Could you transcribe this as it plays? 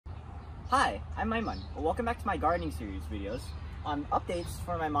Hi, I'm Aiman. Welcome back to my gardening series videos on updates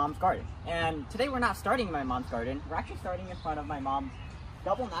for my mom's garden. And today we're not starting in my mom's garden, we're actually starting in front of my mom's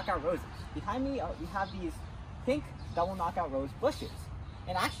double knockout roses. Behind me we have these pink double knockout rose bushes.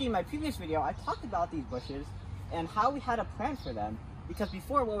 And actually in my previous video I talked about these bushes and how we had a plan for them, because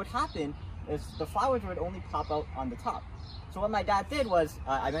before what would happen is the flowers would only pop out on the top. So what my dad did was,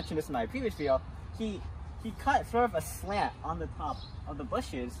 I mentioned this in my previous video, he cut sort of a slant on the top of the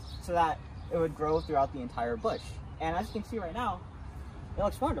bushes so that it would grow throughout the entire bush. And as you can see right now, it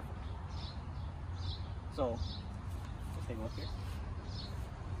looks wonderful. So, let's take a look here.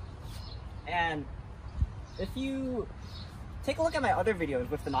 And if you take a look at my other videos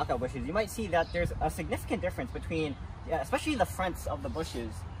with the knockout bushes, you might see that there's a significant difference between, especially the fronts of the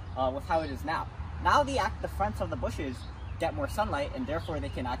bushes, with how it is now. Now the fronts of the bushes get more sunlight and therefore they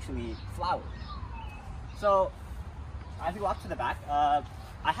can actually flower. So, as we walk to the back,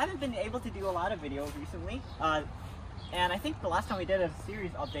 I haven't been able to do a lot of videos recently, and I think the last time we did a series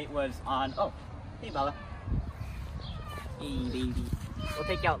update was on, oh, hey Bella. Hey baby. We'll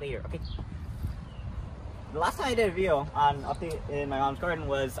take you out later, okay? The last time I did a video on update in my mom's garden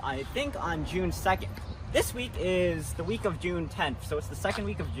was, I think, on June 2nd. This week is the week of June 10th, so it's the second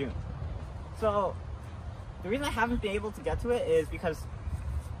week of June. So, the reason I haven't been able to get to it is because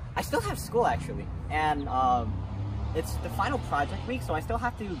I still have school actually, and it's the final project week, so I still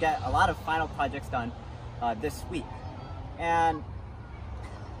have to get a lot of final projects done this week. And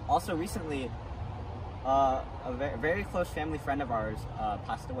also recently, a very close family friend of ours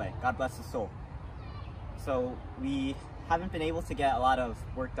passed away. God bless his soul. So we haven't been able to get a lot of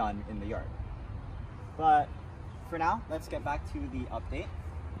work done in the yard. But for now, let's get back to the update.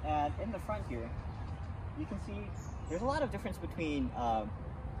 And in the front here, you can see there's a lot of difference between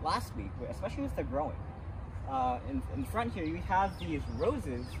last week, especially with the growing. In front here, you have these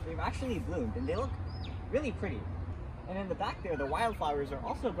roses. They've actually bloomed, and they look really pretty. And in the back there, the wildflowers are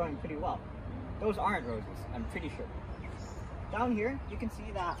also growing pretty well. Those aren't roses, I'm pretty sure. Down here, you can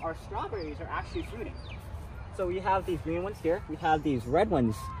see that our strawberries are actually fruiting. So we have these green ones here. We have these red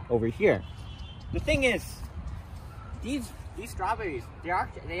ones over here. The thing is, these strawberries,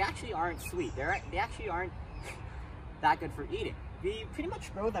 they actually aren't sweet. They actually aren't that good for eating. We pretty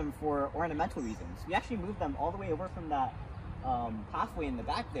much grow them for ornamental reasons. We actually move them all the way over from that pathway in the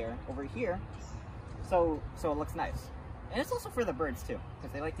back there over here, so it looks nice. And it's also for the birds too,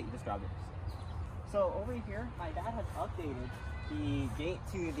 because they like to eat the strawberries. So over here, my dad has updated the gate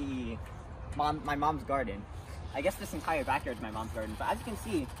to my mom's garden. I guess this entire backyard is my mom's garden, but as you can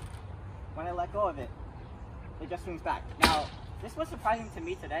see, when I let go of it, it just swings back. Now, this was surprising to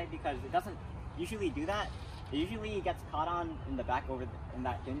me today because it doesn't usually do that. It usually gets caught on in the back in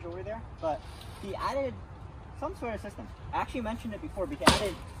that hinge over there, but he added some sort of system. I actually mentioned it before, but he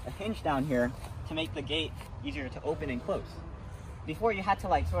added a hinge down here to make the gate easier to open and close. Before you had to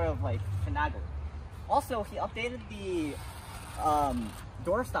finagle. Also, he updated the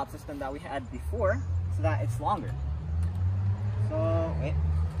door stop system that we had before so that it's longer. So, wait.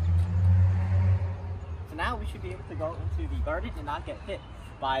 So now we should be able to go into the garden and not get hit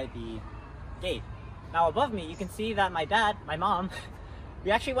by the gate. Now above me, you can see that my dad, my mom,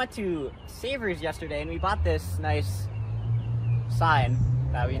 we actually went to Savers yesterday and we bought this nice sign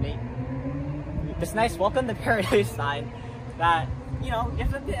that we need. This nice Welcome to Paradise sign that,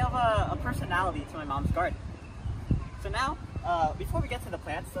 gives a bit of a personality to my mom's garden. So now, before we get to the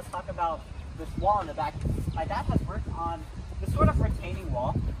plants, let's talk about this wall in the back. My dad has worked on this sort of retaining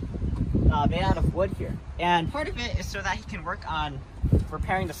wall made out of wood here. And part of it is so that he can work on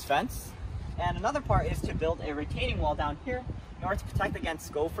repairing this fence. And another part is to build a retaining wall down here in order to protect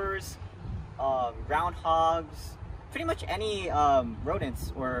against gophers, groundhogs, pretty much any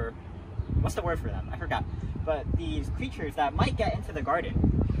rodents, or what's the word for them? I forgot. But these creatures that might get into the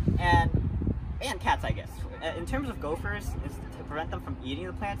garden, and cats, I guess. In terms of gophers, is to prevent them from eating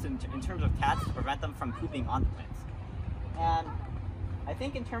the plants, and in terms of cats, to prevent them from pooping on the plants. And I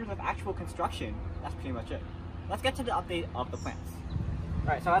think in terms of actual construction, that's pretty much it. Let's get to the update of the plants.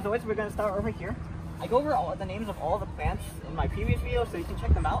 Alright, so as always, we're going to start over here. I go over all the names of all the plants in my previous video, so you can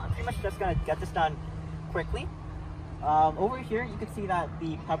check them out. I'm pretty much just going to get this done quickly. Over here, you can see that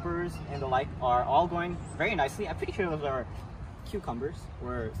the peppers and the like are all going very nicely. I'm pretty sure those are cucumbers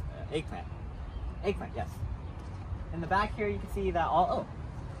or eggplant. Eggplant, yes. In the back here, you can see that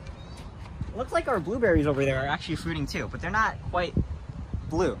it looks like our blueberries over there are actually fruiting too, but they're not quite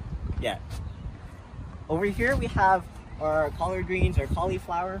blue yet. Over here, we have our collard greens, our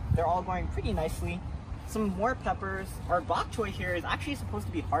cauliflower. They're all going pretty nicely. Some more peppers. Our bok choy here is actually supposed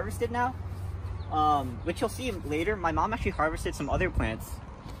to be harvested now, which you'll see later. My mom actually harvested some other plants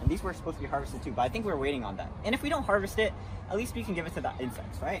And these were supposed to be harvested too, but I think we're waiting on that. And if we don't harvest it, at least we can give it to the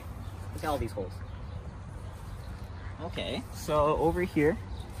insects, right? Look at all these holes. Okay, so over here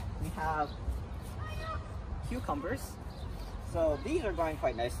we have cucumbers. So these are going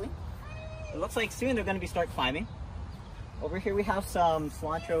quite nicely. It looks like soon they're going to start climbing. Over here we have some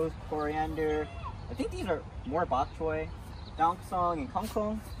cilantro, coriander. I think these are more bok choy, dangsong, and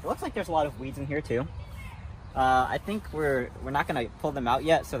kangkong. It looks like there's a lot of weeds in here too. I think we're not gonna pull them out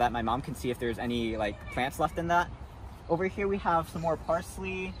yet so that my mom can see if there's any like plants left in that. Over here we have some more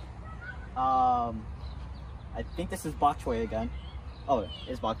parsley. I think this is bok choy again. Oh, it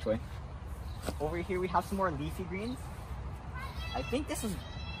is bok choy. Over here we have some more leafy greens. I think this is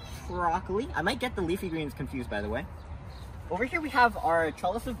broccoli. I might get the leafy greens confused, by the way. Over here we have our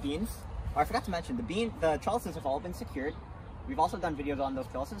trellis of beans. Oh, I forgot to mention, the trellises have all been secured. We've also done videos on those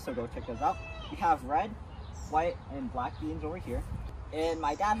trellises, so go check those out. We have red, white, and black beans over here. And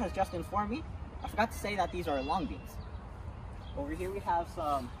my dad has just informed me, I forgot to say that these are long beans. Over here we have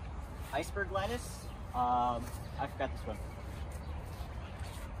some iceberg lettuce. I forgot this one.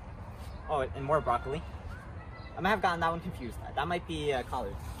 Oh, and more broccoli. I might have gotten that one confused. That might be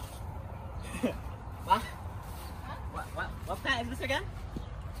collard. What plant is this again?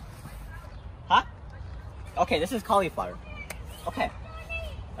 Huh? Okay, this is cauliflower. Okay.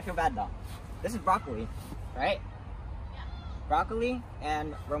 I feel bad now. This is broccoli, right? Yeah. Broccoli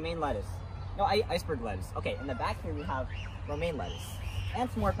and romaine lettuce. No, iceberg lettuce. Okay, in the back here we have romaine lettuce. And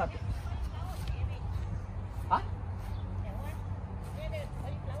some more peppers. Huh?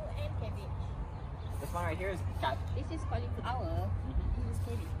 This one right here is cat. This is cauliflower. This is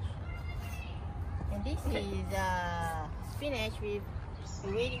cabbage. And this is spinach with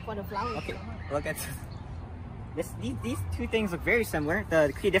waiting for the flowers. Okay, look at these two things look very similar.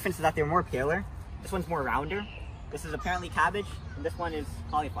 The key difference is that they're more paler. This one's more rounder. This is apparently cabbage, and this one is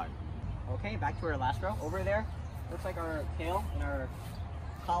cauliflower. Okay, back to our last row. Over there, looks like our kale and our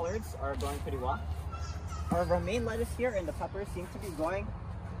collards are going pretty well. Our romaine lettuce here and the peppers seem to be going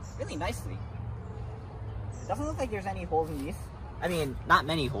really nicely. It doesn't look like there's any holes in these. I mean, not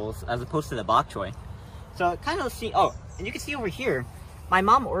many holes as opposed to the bok choy. So kind of see, oh, and you can see over here, my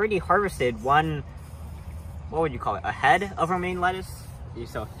mom already harvested one, what would you call it, a head of romaine lettuce?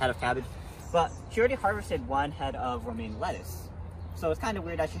 So head of cabbage. But she already harvested one head of romaine lettuce. So it's kind of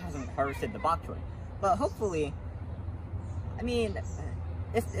weird that she hasn't harvested the bok choy. But hopefully, I mean,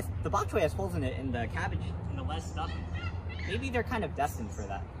 if the bok choy has holes in it and the cabbage and the lettuce doesn't, maybe they're kind of destined for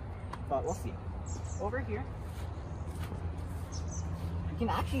that. But we'll see. Over here, you can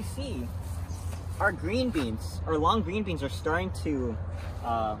actually see our green beans, our long green beans are starting to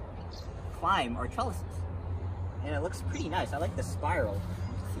climb our trellises. And it looks pretty nice. I like the spiral.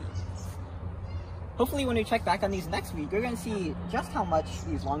 Hopefully when we check back on these next week, you're going to see just how much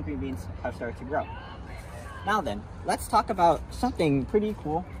these long green beans have started to grow. Now then, let's talk about something pretty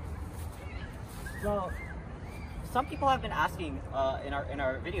cool. So, some people have been asking in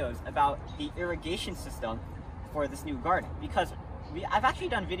our videos about the irrigation system for this new garden, because I've actually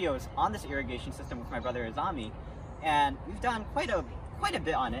done videos on this irrigation system with my brother Azami, and we've done quite a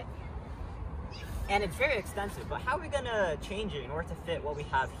bit on it, and it's very extensive. But how are we gonna change it in order to fit what we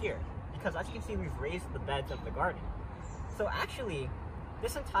have here? Because as you can see, we've raised the beds of the garden. So actually,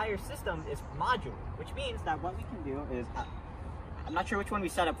 this entire system is modular, which means that what we can do is, I'm not sure which one we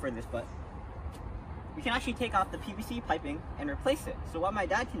set up for this, but we can actually take off the PVC piping and replace it. So what my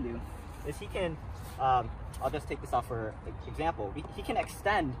dad can do is he can, I'll just take this off for example. He can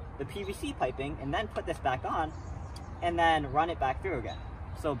extend the PVC piping and then put this back on and then run it back through again.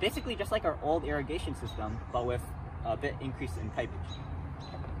 So basically just like our old irrigation system, but with a bit increase in pipage.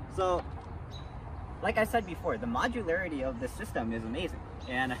 So like I said before, the modularity of this system is amazing.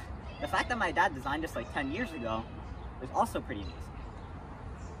 And the fact that my dad designed this like 10 years ago is also pretty amazing.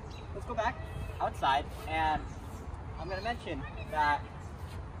 Let's go back outside, and I'm going to mention that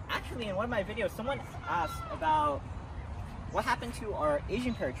actually in one of my videos someone asked about what happened to our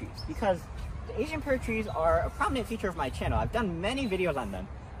Asian pear trees, because the Asian pear trees are a prominent feature of my channel. I've done many videos on them.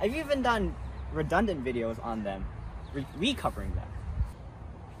 I've even done redundant videos on them, recovering them.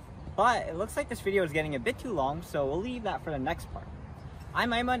 But it looks like this video is getting a bit too long, so we'll leave that for the next part.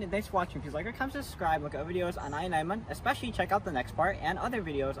 I'm Aiman, and thanks for watching. Please like or comment, subscribe, look at videos on EyeOnAiman, especially check out the next part and other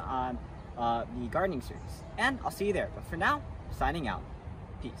videos on the gardening series. And I'll see you there. But for now, signing out.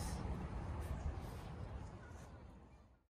 Peace.